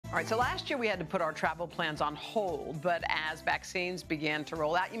All right, so last year we had to put our travel plans on hold, but as vaccines began to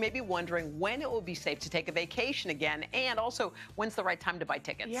roll out, you may be wondering when it will be safe to take a vacation again, and also when's the right time to buy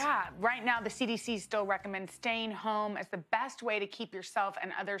tickets. Yeah, right now the CDC still recommends staying home as the best way to keep yourself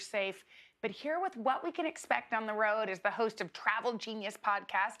and others safe. But here with what we can expect on the road is the host of Travel Genius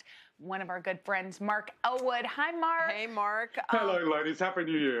podcast, one of our good friends, Mark Ellwood. Hi, Mark. Hey, Mark. Hello, ladies. Happy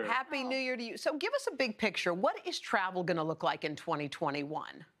New Year. Happy New Year to you. So give us a big picture. What is travel going to look like in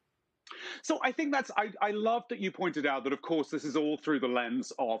 2021? So I think I love that you pointed out that, of course, this is all through the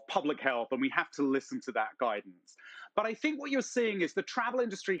lens of public health, and we have to listen to that guidance. But I think what you're seeing is the travel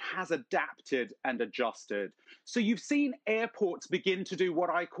industry has adapted and adjusted. So you've seen airports begin to do what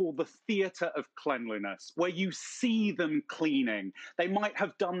I call the theater of cleanliness, where you see them cleaning. They might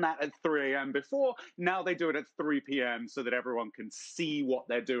have done that at 3 a.m. before. Now they do it at 3 p.m. so that everyone can see what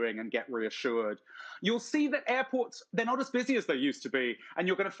they're doing and get reassured. You'll see that airports, they're not as busy as they used to be, and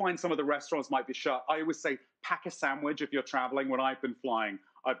you're going to find some of the restaurants might be shut. I always say pack a sandwich if you're traveling. When I've been flying,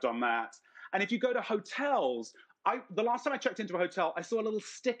 I've done that. And if you go to hotels, the last time I checked into a hotel, I saw a little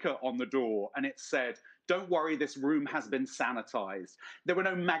sticker on the door and it said, "Don't worry, this room has been sanitized." There were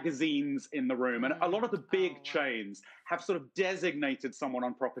no magazines in the room. And a lot of the big chains have sort of designated someone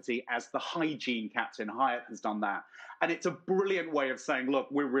on property as the hygiene captain. Hyatt has done that. And it's a brilliant way of saying, look,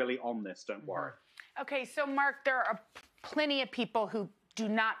 we're really on this, don't worry. Okay, so Mark, there are plenty of people who do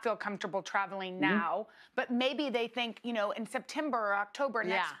not feel comfortable traveling now, but maybe they think, you know, in September or October,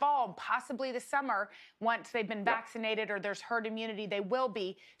 next fall, possibly the summer, once they've been vaccinated or there's herd immunity, they will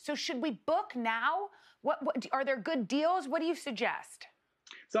be. So should we book now? What are there good deals? What do you suggest?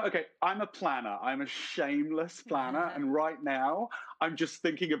 So, okay, I'm a planner. I'm a shameless planner. And right now, I'm just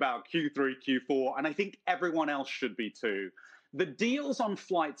thinking about Q3, Q4, and I think everyone else should be too. The deals on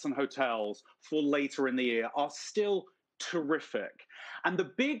flights and hotels for later in the year are still terrific. And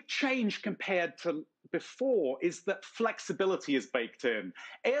the big change compared to before is that flexibility is baked in.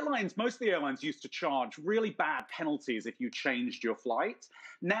 Most of the airlines used to charge really bad penalties if you changed your flight.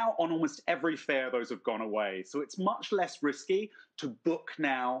 Now, on almost every fare, those have gone away. So it's much less risky to book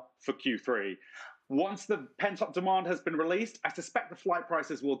now for Q3. Once the pent-up demand has been released, I suspect the flight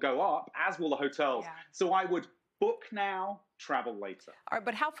prices will go up, as will the hotels. Yeah. So I would book now, travel later. All right,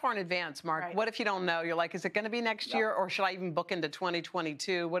 but how far in advance, Mark? Right. What if you don't know? You're like, is it going to be next year, or should I even book into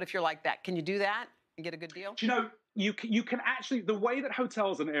 2022? What if you're like that? Can you do that and get a good deal? Do you know, you can actually, the way that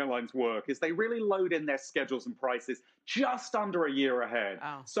hotels and airlines work is they really load in their schedules and prices just under a year ahead.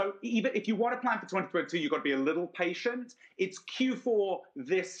 So even if you want to plan for 2022, you've got to be a little patient. It's Q4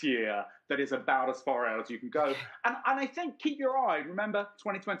 this year that is about as far out as you can go. And I think keep your eye. Remember,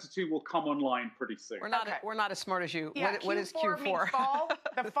 2022 will come online pretty soon. We're not as smart as you. Yeah, what is Q4? Means fall,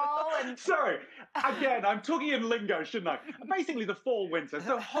 the fall and... Sorry, again, I'm talking in lingo, shouldn't I? Basically the fall, winter.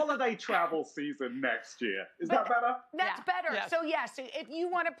 So holiday travel season next year. Is that better? That's better. Yes. So so if you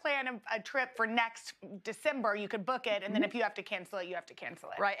want to plan a trip for next December, you could book it. And then if you have to cancel it, you have to cancel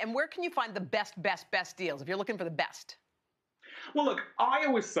it. Right. And where can you find the best deals if you're looking for the best? Well, look, I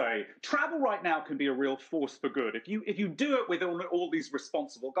always say travel right now can be a real force for good. If you do it with all these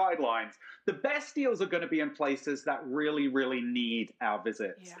responsible guidelines, the best deals are going to be in places that really, really need our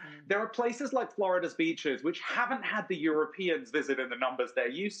visits. Yeah. There are places like Florida's beaches, which haven't had the Europeans visit in the numbers they're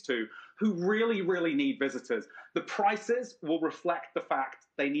used to, who really, really need visitors. The prices will reflect the fact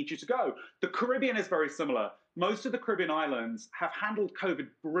they need you to go. The Caribbean is very similar. Most of the Caribbean islands have handled COVID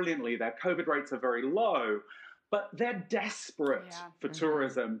brilliantly. Their COVID rates are very low. But they're desperate for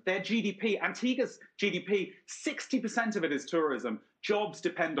tourism. Their GDP, Antigua's GDP, 60% of it is tourism. Jobs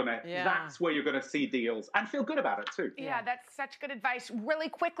depend on it. Yeah. That's where you're going to see deals and feel good about it too. Yeah, that's such good advice. Really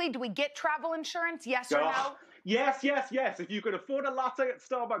quickly, do we get travel insurance? Yes or no? Yes, yes, yes. If you can afford a latte at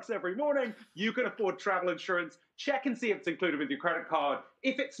Starbucks every morning, you can afford travel insurance. Check and see if it's included with your credit card.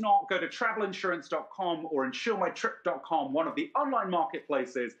 If it's not, go to travelinsurance.com or insuremytrip.com, one of the online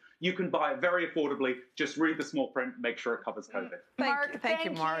marketplaces. You can buy it very affordably. Just read the small print, make sure it covers COVID. Mark, thank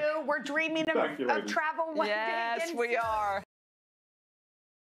you, Mark. We're dreaming of travel one day. Yes, we are.